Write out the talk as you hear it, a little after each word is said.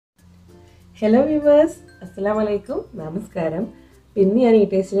Hello viewers, Assalamualaikum, Namaskaram. പിന്നെ ഞാൻ ഈ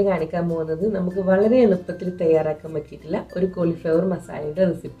ടേസ്റ്റിൽ കാണിക്കാൻ പോകുന്നത് നമുക്ക് വളരെ എളുപ്പത്തിൽ തയ്യാറാക്കാൻ പറ്റിയിട്ടുള്ള ഒരു കോളിഫ്ലവർ മസാലയുടെ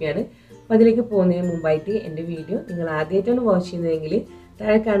റെസിപ്പിയാണ്. അപ്പോൾ അതിലേക്ക് പോകുന്നതിന് മുമ്പായിട്ട് എൻ്റെ വീഡിയോ നിങ്ങൾ ആദ്യമായിട്ടാണ് വാച്ച് ചെയ്യുന്നതെങ്കിൽ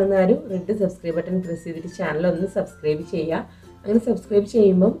താഴെ കാണുന്ന ഒരു റെഡ് സബ്സ്ക്രൈബ് ബട്ടൺ പ്രസ് ചെയ്തിട്ട് ചാനൽ ഒന്ന് സബ്സ്ക്രൈബ് ചെയ്യുക. അങ്ങനെ സബ്സ്ക്രൈബ്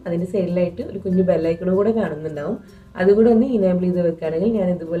ചെയ്യുമ്പോൾ അതിൻ്റെ സൈഡിലായിട്ട് ഒരു കുഞ്ഞു ബെല്ലൈക്കണും കൂടെ കാണുന്നുണ്ടാവും. അതുകൂടെ ഒന്ന് ഇനേബിൾ ചെയ്ത് വെക്കുകയാണെങ്കിൽ ഞാൻ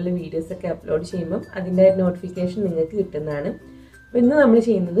ഇതുപോലുള്ള വീഡിയോസൊക്കെ അപ്ലോഡ് ചെയ്യുമ്പോൾ അതിൻ്റെ നോട്ടിഫിക്കേഷൻ നിങ്ങൾക്ക് കിട്ടുന്നതാണ്. അപ്പോൾ ഇന്ന് നമ്മൾ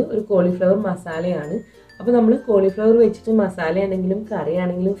ചെയ്യുന്നത് ഒരു കോളിഫ്ലവർ മസാലയാണ്. അപ്പോൾ നമ്മൾ കോളിഫ്ലവർ വെച്ചിട്ട് മസാല ആണെങ്കിലും കറി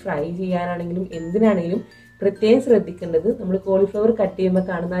ആണെങ്കിലും ഫ്രൈ ചെയ്യാനാണെങ്കിലും എന്തിനാണെങ്കിലും പ്രത്യേകം ശ്രദ്ധിക്കേണ്ടത് നമ്മൾ കോളിഫ്ലവർ കട്ട് ചെയ്യുമ്പോൾ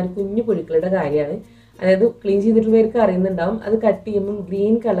കാണുന്ന ആ ഒരു കുഞ്ഞു പുഴുക്കളുടെ കാര്യമാണ്. അതായത് ക്ലീൻ ചെയ്തിട്ടുള്ളവർക്ക് അറിയുന്നുണ്ടാവും, അത് കട്ട് ചെയ്യുമ്പോൾ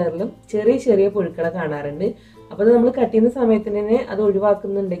ഗ്രീൻ കളറിലും ചെറിയ ചെറിയ പുഴുക്കളെ കാണാറുണ്ട്. അപ്പോൾ അത് നമ്മൾ കട്ട് ചെയ്യുന്ന സമയത്ത് തന്നെ അത്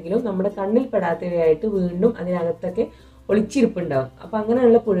ഒഴിവാക്കുന്നുണ്ടെങ്കിലും നമ്മുടെ കണ്ണിൽ പെടാത്തവയായിട്ട് വീണ്ടും അതിനകത്തൊക്കെ ഒളിച്ചിരിപ്പുണ്ടാവും. അപ്പോൾ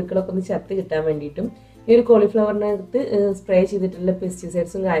അങ്ങനെയുള്ള പുഴുക്കളൊക്കെ ഒന്ന് ചത്ത് കിട്ടാൻ വേണ്ടിയിട്ടും ഈ ഒരു കോളിഫ്ലവറിനകത്ത് സ്പ്രേ ചെയ്തിട്ടുള്ള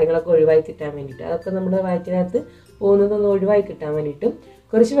പെസ്റ്റിസൈഡ്സും കാര്യങ്ങളൊക്കെ ഒഴിവായി കിട്ടാൻ വേണ്ടിയിട്ട്, അതൊക്കെ നമ്മുടെ വയറ്റിനകത്ത് പോകുന്നതൊന്ന് ഒഴിവായി കിട്ടാൻ വേണ്ടിയിട്ടും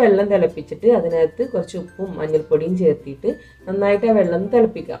കുറച്ച് വെള്ളം തിളപ്പിച്ചിട്ട് അതിനകത്ത് കുറച്ച് ഉപ്പും മഞ്ഞൾപ്പൊടിയും ചേർത്തിട്ട് നന്നായിട്ട് ആ വെള്ളം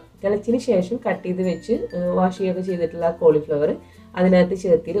തിളപ്പിക്കുക. തിളച്ചതിന് ശേഷം കട്ട് ചെയ്ത് വെച്ച് വാഷ് ചെയ്യുകയൊക്കെ ചെയ്തിട്ടുള്ള ആ കോളിഫ്ലവർ അതിനകത്ത്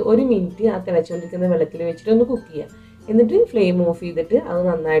ചേർത്തിട്ട് 1 മിനിറ്റ് ആ തിളച്ചുകൊണ്ടിരിക്കുന്ന വെള്ളത്തിൽ വെച്ചിട്ട് ഒന്ന് കുക്ക് ചെയ്യുക. എന്നിട്ട് ഫ്ലെയിം ഓഫ് ചെയ്തിട്ട് അത്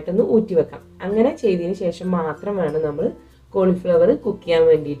നന്നായിട്ടൊന്ന് ഊറ്റി വെക്കാം. അങ്ങനെ ചെയ്തതിന് ശേഷം മാത്രം വേണം നമ്മൾ കോളിഫ്ലവർ കുക്ക് ചെയ്യാൻ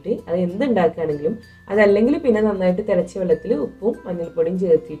വേണ്ടിയിട്ട്. അത് എന്തുണ്ടാക്കുകയാണെങ്കിലും അതല്ലെങ്കിൽ പിന്നെ നന്നായിട്ട് തിളച്ച വെള്ളത്തിൽ ഉപ്പും മഞ്ഞൾപ്പൊടിയും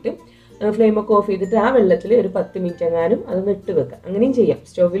ചേർത്തിട്ട് ഫ്ലെയിമൊക്കെ ഓഫ് ചെയ്തിട്ട് ആ വെള്ളത്തിൽ ഒരു 10 മിനിറ്റ് എങ്ങാനും അതൊന്ന് ഇട്ട് വെക്കാം. അങ്ങനെയും ചെയ്യാം,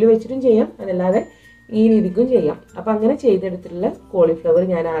 സ്റ്റൗവിൽ വെച്ചിട്ടും ചെയ്യാം, അതല്ലാതെ ഈ രീതിക്കും ചെയ്യാം. അപ്പോൾ അങ്ങനെ ചെയ്തെടുത്തിട്ടുള്ള കോളിഫ്ലവർ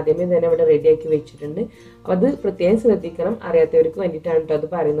ഞാൻ ആദ്യമേ തന്നെ ഇവിടെ റെഡിയാക്കി വെച്ചിട്ടുണ്ട്. അപ്പോൾ അത് പ്രത്യേകം ശ്രദ്ധിക്കണം, അറിയാത്തവർക്ക് വേണ്ടിയിട്ടാണ് കേട്ടോ അത്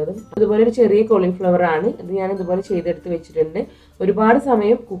പറയുന്നത്. അതുപോലെ ഒരു ചെറിയ കോളിഫ്ലവർ ആണ് ഇത്, ഞാൻ ഇതുപോലെ ചെയ്തെടുത്ത് വെച്ചിട്ടുണ്ട്. ഒരുപാട്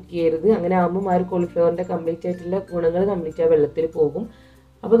സമയം കുക്ക് ചെയ്യരുത്, അങ്ങനെ ആകുമ്പോൾ ആ ഒരു കോളിഫ്ലവറിൻ്റെ കംപ്ലീറ്റ് ആയിട്ടുള്ള ഗുണങ്ങൾ കംപ്ലീറ്റ് ആ വെള്ളത്തിൽ പോകും.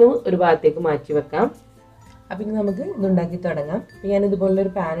 അപ്പോൾ അത് ഒരു ഭാഗത്തേക്ക് മാറ്റി വെക്കാം. അപ്പം ഇനി നമുക്ക് ഇതുണ്ടാക്കി തുടങ്ങാം. അപ്പോൾ ഞാൻ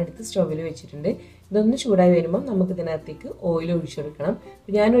ഇതുപോലൊരു പാൻ എടുത്ത് സ്റ്റൗവിൽ വെച്ചിട്ടുണ്ട്. ഇതൊന്ന് ചൂടായി വരുമ്പോൾ നമുക്ക് ഇതിനകത്തേക്ക് ഓയിൽ ഒഴിച്ചെടുക്കണം.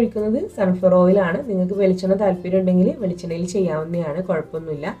 അപ്പോൾ ഞാൻ ഒഴിക്കുന്നത് സൺഫ്ലവർ ഓയിലാണ്. നിങ്ങൾക്ക് വെളിച്ചെണ്ണ താല്പര്യം ഉണ്ടെങ്കിൽ വെളിച്ചെണ്ണയിൽ ചെയ്യാവുന്നതാണ്,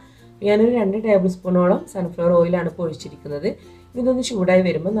 കുഴപ്പമൊന്നുമില്ല. ഞാനൊരു 2 ടേബിൾ സ്പൂണോളം സൺഫ്ലവർ ഓയിലാണ് ഇപ്പോൾ ഒഴിച്ചിരിക്കുന്നത്. ഇതൊന്ന് ചൂടായി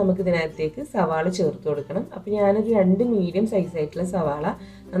വരുമ്പോൾ നമുക്ക് ഇതിനകത്തേക്ക് സവാള ചേർത്ത് കൊടുക്കണം. അപ്പോൾ ഞാനൊരു 2 മീഡിയം സൈസായിട്ടുള്ള സവാള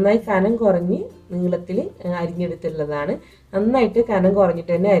നന്നായി കനം കുറഞ്ഞ് നീളത്തിൽ അരിഞ്ഞെടുത്തുള്ളതാണ്. നന്നായിട്ട് കനം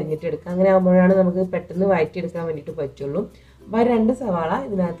കുറഞ്ഞിട്ട് തന്നെ അരിഞ്ഞിട്ടെടുക്കുക. അങ്ങനെ ആകുമ്പോഴാണ് നമുക്ക് പെട്ടെന്ന് വഴറ്റിയെടുക്കാൻ വേണ്ടിയിട്ട് പറ്റുള്ളൂ. അപ്പോൾ ആ 2 സവാള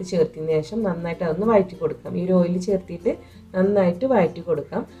ഇതിനകത്ത് ചേർത്തതിന് ശേഷം നന്നായിട്ട് അതൊന്ന് വഴറ്റി കൊടുക്കാം. ഈ ഒരു ഓയിൽ ചേർത്തിട്ട് നന്നായിട്ട് വഴറ്റി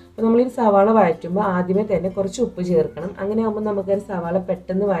കൊടുക്കാം. അപ്പോൾ നമ്മൾ ഈ സവാള വഴറ്റുമ്പോൾ ആദ്യമേ തന്നെ കുറച്ച് ഉപ്പ് ചേർക്കണം. അങ്ങനെ ആകുമ്പോൾ നമുക്കൊരു സവാള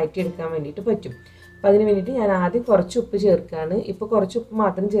പെട്ടെന്ന് വഴറ്റിയെടുക്കാൻ വേണ്ടിയിട്ട് പറ്റും. അപ്പോൾ അതിന് വേണ്ടിയിട്ട് ഞാൻ ആദ്യം കുറച്ച് ഉപ്പ് ചേർക്കുകയാണ്. ഇപ്പോൾ കുറച്ച് ഉപ്പ്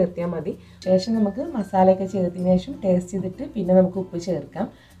മാത്രം ചേർത്തിയാൽ മതി. ശേഷം നമുക്ക് മസാലയൊക്കെ ചേർത്തതിന് ശേഷം ടേസ്റ്റ് ചെയ്തിട്ട് പിന്നെ നമുക്ക് ഉപ്പ് ചേർക്കാം.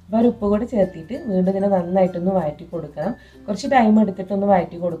 അപ്പോൾ ഒരു ഉപ്പ് കൂടെ ചേർത്തിട്ട് വീണ്ടും ഇതിനെ നന്നായിട്ടൊന്ന് വഴറ്റി കൊടുക്കണം. കുറച്ച് ടൈം എടുത്തിട്ടൊന്ന്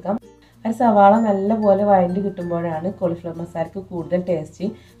വഴറ്റി കൊടുക്കാം. ആ സവാള നല്ലപോലെ വഴണ്ടി കിട്ടുമ്പോഴാണ് കോളിഫ്ലവർ മസാലയ്ക്ക് കൂടുതൽ ടേസ്റ്റ്.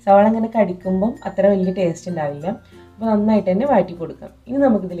 സവാള ഇങ്ങനെ കടിക്കുമ്പം അത്ര വലിയ ടേസ്റ്റ് ഉണ്ടാവില്ല. അപ്പോൾ നന്നായിട്ട് തന്നെ വഴറ്റി കൊടുക്കാം. ഇനി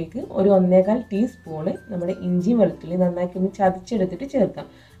നമുക്കിതിലേക്ക് ഒരു 1.25 ടീസ്പൂണ് നമ്മുടെ ഇഞ്ചി വെളുത്തുള്ളി നന്നാക്കി ഒന്ന് ചതച്ചെടുത്തിട്ട് ചേർക്കാം.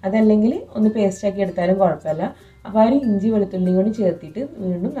 അതല്ലെങ്കിൽ ഒന്ന് പേസ്റ്റാക്കി എടുത്താലും കുഴപ്പമില്ല. അപ്പോൾ ആ ഒരു ഇഞ്ചി വെളുത്തുള്ളിയും കൂടി ചേർത്തിട്ട്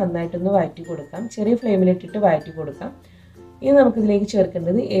വീണ്ടും നന്നായിട്ടൊന്ന് വഴറ്റി കൊടുക്കാം. ചെറിയ ഫ്ലെയിമിലിട്ടിട്ട് വഴറ്റി കൊടുക്കാം. ഇനി നമുക്കിതിലേക്ക്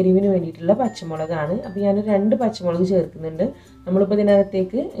ചേർക്കേണ്ടത് എരിവിന് വേണ്ടിയിട്ടുള്ള പച്ചമുളകാണ്. അപ്പോൾ ഞാനൊരു 2 പച്ചമുളക് ചേർക്കുന്നുണ്ട്. നമ്മളിപ്പോൾ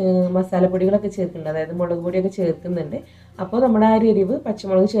ഇതിനകത്തേക്ക് മസാലപ്പൊടികളൊക്കെ ചേർക്കുന്നുണ്ട്, അതായത് മുളക് പൊടിയൊക്കെ ചേർക്കുന്നുണ്ട്. അപ്പോൾ നമ്മുടെ ആ ഒരു എരിവ്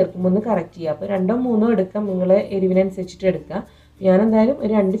പച്ചമുളക് ചേർക്കുമ്പോൾ ഒന്ന് കറക്റ്റ് ചെയ്യുക. അപ്പോൾ 2ഓ 3ഓ എടുക്കാം, നിങ്ങളെ എരിവിനനുസരിച്ചിട്ട് എടുക്കുക. ഞാനെന്തായാലും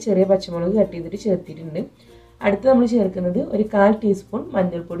ഒരു 2 ചെറിയ പച്ചമുളക് കട്ട് ചെയ്തിട്ട് ചേർത്തിട്ടുണ്ട്. അടുത്ത് നമ്മൾ ചേർക്കുന്നത് ഒരു 1/4 ടീസ്പൂൺ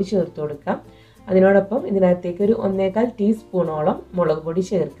മഞ്ഞൾപ്പൊടി ചേർത്ത് കൊടുക്കാം. അതിനോടൊപ്പം ഇതിനകത്തേക്ക് ഒരു 1.25 ടീസ്പൂണോളം മുളക് പൊടി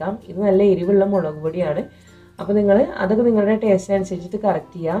ചേർക്കാം. ഇത് നല്ല എരിവുള്ള മുളക് പൊടിയാണ്. അപ്പോൾ നിങ്ങൾ അതൊക്കെ നിങ്ങളുടെ ടേസ്റ്റിനനുസരിച്ചിട്ട്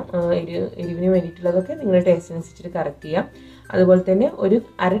കറക്റ്റ് ചെയ്യാം. എരിവിന് വേണ്ടിയിട്ടുള്ളതൊക്കെ നിങ്ങളുടെ ടേസ്റ്റിനനുസരിച്ചിട്ട് കറക്റ്റ് ചെയ്യാം. അതുപോലെ തന്നെ ഒരു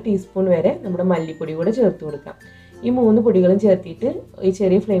 1/2 ടീസ്പൂൺ വരെ നമ്മുടെ മല്ലിപ്പൊടി കൂടെ ചേർത്ത് കൊടുക്കാം. ഈ 3 പൊടികളും ചേർത്തിട്ട് ഈ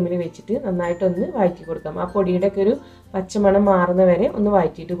ചെറിയ ഫ്ലെയിമിൽ വെച്ചിട്ട് നന്നായിട്ടൊന്ന് വഴറ്റി കൊടുക്കാം. ആ പൊടിയുടെ ഒക്കെ ഒരു പച്ചമണം മാറുന്ന വരെ ഒന്ന്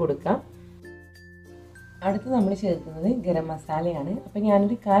വഴറ്റിയിട്ട് കൊടുക്കാം. അടുത്ത് നമ്മൾ ചേർക്കുന്നത് ഗരം മസാലയാണ്. അപ്പോൾ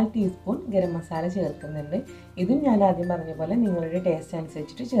ഞാനൊരു 1/4 ടീസ്പൂൺ ഗരം മസാല ചേർക്കുന്നുണ്ട്. ഇതും ഞാൻ ആദ്യം പറഞ്ഞ പോലെ നിങ്ങളുടെ ടേസ്റ്റ്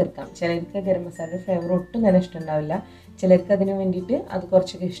അനുസരിച്ചിട്ട് ചേർക്കാം. ചിലർക്ക് ഗരം മസാലയുടെ ഫ്ലേവർ ഒട്ടും തന്നെ ഇഷ്ടമുണ്ടാവില്ല, ചിലർക്ക് അതിന് വേണ്ടിയിട്ട് അത്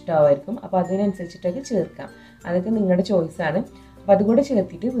കുറച്ചൊക്കെ ഇഷ്ടമായിരിക്കും. അപ്പോൾ അതിനനുസരിച്ചിട്ടൊക്കെ ചേർക്കാം, അതൊക്കെ നിങ്ങളുടെ ചോയ്സാണ്. അപ്പോൾ അതുകൂടെ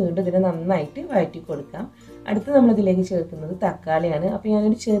ചേർത്തിട്ട് വീണ്ടും ഇതിനെ നന്നായിട്ട് വഴറ്റി കൊടുക്കാം. അടുത്ത് നമ്മളിതിലേക്ക് ചേർക്കുന്നത് തക്കാളിയാണ്. അപ്പോൾ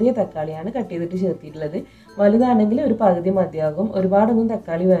ഞാനൊരു ചെറിയ തക്കാളിയാണ് കട്ട് ചെയ്തിട്ട് ചേർത്തിട്ടുള്ളത്. വലുതാണെങ്കിൽ ഒരു പകുതി മതിയാകും, ഒരുപാടൊന്നും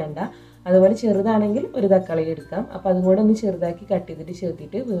തക്കാളി വേണ്ട. അതുപോലെ ചെറുതാണെങ്കിൽ ഒരു തക്കാളി എടുക്കാം. അപ്പോൾ അതും കൂടെ ഒന്ന് ചെറുതാക്കി കട്ട് ചെയ്തിട്ട്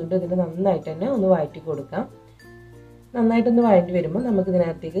ചേർത്തിട്ട് വീണ്ടും ഇതിനെ നന്നായിട്ട് തന്നെ ഒന്ന് വഴറ്റി കൊടുക്കാം. നന്നായിട്ടൊന്ന് വഴറ്റി വരുമ്പോൾ നമുക്ക്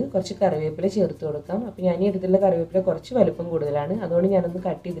ഇതിനകത്തേക്ക് കുറച്ച് കറിവേപ്പില ചേർത്ത് കൊടുക്കാം. അപ്പോൾ ഞാൻ ഈ എടുത്തുള്ള കറിവേപ്പില കുറച്ച് വലുപ്പം കൂടുതലാണ്, അതുകൊണ്ട് ഞാനൊന്ന്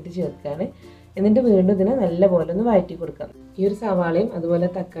കട്ട് ചെയ്തിട്ട് ചേർക്കുകയാണ്. എന്നിട്ട് വീണ്ടും ഇതിനെ നല്ലപോലെ ഒന്ന് വഴറ്റി കൊടുക്കാം. ഈ ഒരു സവാളയും അതുപോലെ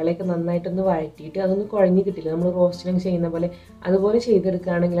തക്കാളിയൊക്കെ നന്നായിട്ടൊന്ന് വഴറ്റിയിട്ട് അതൊന്ന് കുഴഞ്ഞ് കിട്ടില്ല, നമ്മൾ റോസ്റ്റിലൊക്കെ ചെയ്യുന്ന പോലെ അതുപോലെ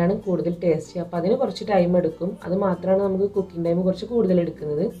ചെയ്തെടുക്കുകയാണെങ്കിലാണ് കൂടുതൽ ടേസ്റ്റി. അപ്പോൾ അതിന് കുറച്ച് ടൈം എടുക്കും. അത് മാത്രമാണ് നമുക്ക് കുക്കിംഗ് ടൈം കുറച്ച് കൂടുതൽ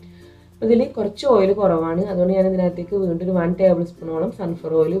എടുക്കുന്നത്. അപ്പോൾ ഇതിൽ കുറച്ച് ഓയിൽ കുറവാണ്, അതുകൊണ്ട് ഞാൻ ഇതിനകത്തേക്ക് വീണ്ടും ഒരു 1 ടേബിൾ സ്പൂണോളം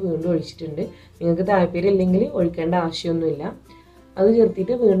സൺഫ്ലവർ ഓയിൽ വീണ്ടും ഒഴിച്ചിട്ടുണ്ട്. നിങ്ങൾക്ക് താല്പര്യം ഇല്ലെങ്കിൽ ഒഴിക്കേണ്ട ആവശ്യമൊന്നുമില്ല. അത്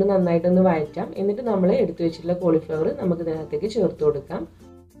ചേർത്തിട്ട് വീണ്ടും നന്നായിട്ടൊന്ന് വഴറ്റാം. എന്നിട്ട് നമ്മൾ എടുത്തു വെച്ചിട്ടുള്ള കോളിഫ്ലവർ നമുക്ക് ഇതിനകത്തേക്ക് ചേർത്ത് കൊടുക്കാം.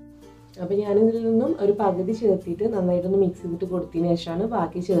 അപ്പോൾ ഞാനിതിൽ നിന്നും ഒരു പകുതി ചേർത്തിട്ട് നന്നായിട്ടൊന്ന് മിക്സ് ചെയ്തിട്ട് കൊടുത്തതിന് ശേഷമാണ്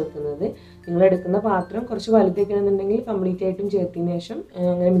ബാക്കി ചേർക്കുന്നത്. നിങ്ങൾ എടുക്കുന്ന പാത്രം കുറച്ച് വലുതൊക്കെയാണെന്നുണ്ടെങ്കിൽ കംപ്ലീറ്റ് ആയിട്ടും ചേർത്തതിന് ശേഷം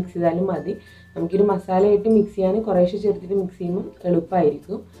അങ്ങനെ മിക്സ് ചെയ്താലും മതി. നമുക്കൊരു മസാലയായിട്ട് മിക്സ് ചെയ്യാൻ കുറേശ്ശെ ചേർത്തിട്ട് മിക്സ് ചെയ്യുമ്പോൾ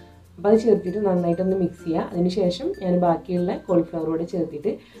എളുപ്പമായിരിക്കും. അപ്പോൾ അത് ചേർത്തിട്ട് നന്നായിട്ടൊന്ന് മിക്സ് ചെയ്യുക. അതിനുശേഷം ഞാൻ ബാക്കിയുള്ള കോളിഫ്ലവറോടെ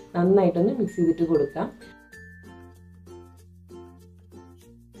ചേർത്തിട്ട് നന്നായിട്ടൊന്ന് മിക്സ് ചെയ്തിട്ട് കൊടുക്കാം.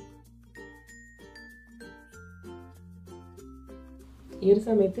 ഈ ഒരു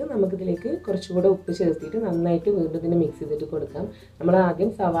സമയത്ത് നമുക്കിതിലേക്ക് കുറച്ചുകൂടെ ഉപ്പ് ചേർത്തിട്ട് നന്നായിട്ട് വീണ്ടും ഇതിനെ മിക്സ് ചെയ്തിട്ട് കൊടുക്കാം. നമ്മൾ ആദ്യം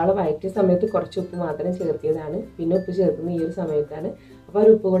സവാള വഴറ്റിയ സമയത്ത് കുറച്ച് ഉപ്പ് മാത്രം ചേർത്തിയതാണ്, പിന്നെ ഉപ്പ് ചേർക്കുന്നത് ഈ ഒരു സമയത്താണ്. അപ്പോൾ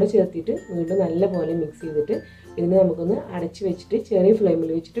ഒരു ഉപ്പ് കൂടെ ചേർത്തിട്ട് വീണ്ടും നല്ലപോലെ മിക്സ് ചെയ്തിട്ട് ഇതിനെ നമുക്കൊന്ന് അടച്ച് വെച്ചിട്ട് ചെറിയ ഫ്ലെയിമിൽ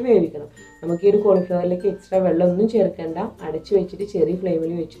വെച്ചിട്ട് വേവിക്കണം. നമുക്ക് ഈ ഒരു കോളിഫ്ലവറിലേക്ക് എക്സ്ട്രാ വെള്ളമൊന്നും ചേർക്കേണ്ട. അടച്ച് വെച്ചിട്ട് ചെറിയ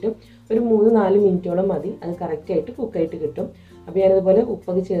ഫ്ലെയിമിൽ വെച്ചിട്ട് ഒരു 3-4 മിനിറ്റോളം മതി, അത് കറക്റ്റായിട്ട് കുക്കായിട്ട് കിട്ടും. അപ്പോൾ ഞാനതുപോലെ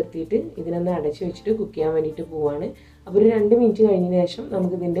ഉപ്പൊക്കെ ചേർത്തിട്ട് ഇതിനൊന്ന് അടച്ച് വെച്ചിട്ട് കുക്ക് ചെയ്യാൻ വേണ്ടിയിട്ട് പോവാണ്. അപ്പോൾ ഒരു 2 മിനിറ്റ് കഴിഞ്ഞതിന് ശേഷം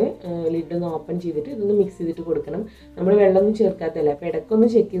നമുക്കിതിൻ്റെ ലിഡൊന്ന് ഓപ്പൺ ചെയ്തിട്ട് ഇതൊന്ന് മിക്സ് ചെയ്തിട്ട് കൊടുക്കണം. നമ്മൾ വെള്ളമൊന്നും ചേർക്കാത്തല്ല, അപ്പോൾ ഇടയ്ക്കൊന്ന്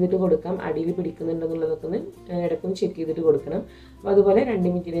ചെക്ക് ചെയ്തിട്ട് കൊടുക്കാം, അടിയിൽ പിടിക്കുന്നുണ്ടെന്നുള്ളതൊക്കെ ഒന്ന് ഇടയ്ക്കൊന്ന് ചെക്ക് ചെയ്തിട്ട് കൊടുക്കണം. അപ്പോൾ അതുപോലെ 2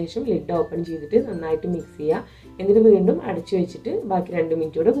 മിനിറ്റിന് ശേഷം ലിഡ് ഓപ്പൺ ചെയ്തിട്ട് നന്നായിട്ട് മിക്സ് ചെയ്യുക. എന്നിട്ട് വീണ്ടും അടച്ചു വെച്ചിട്ട് ബാക്കി 2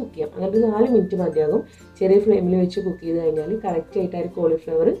 മിനിറ്റ് കൂടെ കുക്ക് ചെയ്യാം. അങ്ങനത്തെ 4 മിനിറ്റ് മതിയാകും. ചെറിയ ഫ്ലെയിമിൽ വെച്ച് കുക്ക് ചെയ്ത് കഴിഞ്ഞാൽ കറക്റ്റായിട്ട് ആ ഒരു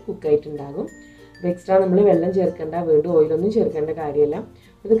കോളിഫ്ലവർ കുക്കായിട്ടുണ്ടാകും. അപ്പോൾ എക്സ്ട്രാ നമ്മൾ വെള്ളം ചേർക്കേണ്ട, വീണ്ടും ഓയിലൊന്നും ചേർക്കേണ്ട കാര്യമില്ല.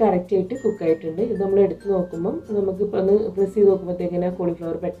 ഇത് കറക്റ്റായിട്ട് കുക്കായിട്ടുണ്ട്. ഇത് നമ്മൾ എടുത്ത് നോക്കുമ്പം നമുക്കിപ്പോൾ ഒന്ന് പ്രസ് ചെയ്ത് നോക്കുമ്പോഴത്തേക്കിന്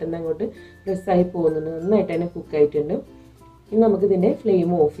കോളിഫ്ലവർ പെട്ടെന്ന് അങ്ങോട്ട് പ്രസ്സായി പോകുന്നുണ്ട്, നന്നായിട്ട് തന്നെ കുക്കായിട്ടുണ്ട്. ഇനി നമുക്കിതിൻ്റെ ഫ്ലെയിം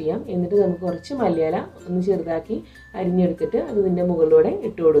ഓഫ് ചെയ്യാം. എന്നിട്ട് നമുക്ക് കുറച്ച് മല്ലിയില ഒന്ന് ചെറുതാക്കി അരിഞ്ഞെടുത്തിട്ട് അത് ഇതിൻ്റെ മുകളിലൂടെ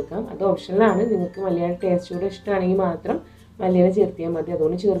ഇട്ട് കൊടുക്കാം. അത് ഓപ്ഷനിലാണ്, നിങ്ങൾക്ക് മല്ലിയില ടേസ്റ്റ് കൂടെ ഇഷ്ടമാണെങ്കിൽ മാത്രം മല്ലിയില ചേർത്തിയാൽ മതി.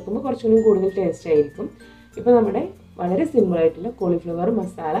 അതുകൊണ്ട് ചേർക്കുമ്പോൾ കുറച്ചുകൂടി കൂടുതൽ ടേസ്റ്റ് ആയിരിക്കും. ഇപ്പോൾ നമ്മുടെ വളരെ സിമ്പിളായിട്ടുള്ള കോളിഫ്ലവർ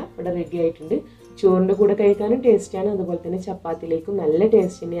മസാല ഇവിടെ റെഡി ആയിട്ടുണ്ട്. ചോറിൻ്റെ കൂടെ കഴിക്കാനും ടേസ്റ്റാണ്, അതുപോലെ തന്നെ ചപ്പാത്തിയിലേക്കും നല്ല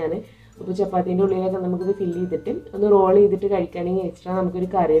ടേസ്റ്റ് തന്നെയാണ്. അപ്പോൾ ചപ്പാത്തീൻ്റെ ഉള്ളിലൊക്കെ നമുക്കിത് ഫില്ല് ചെയ്തിട്ട് ഒന്ന് റോൾ ചെയ്തിട്ട് കഴിക്കുകയാണെങ്കിൽ എക്സ്ട്രാ നമുക്കൊരു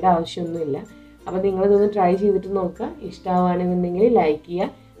കറിയുടെ ആവശ്യമൊന്നുമില്ല. അപ്പോൾ നിങ്ങളിതൊന്ന് ട്രൈ ചെയ്തിട്ട് നോക്കുക. ഇഷ്ടമാവുകയാണെന്നുണ്ടെങ്കിൽ ലൈക്ക് ചെയ്യുക,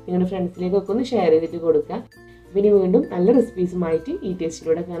 നിങ്ങളുടെ ഫ്രണ്ട്സിലേക്കൊക്കെ ഒന്ന് ഷെയർ ചെയ്തിട്ട് കൊടുക്കുക. പിന്നെ വീണ്ടും നല്ല റെസിപ്പീസുമായിട്ട് ഈ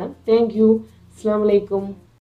ടേസ്റ്റിലൂടെ കാണാം. Thank you. അസ്സലാമു അലൈക്കും.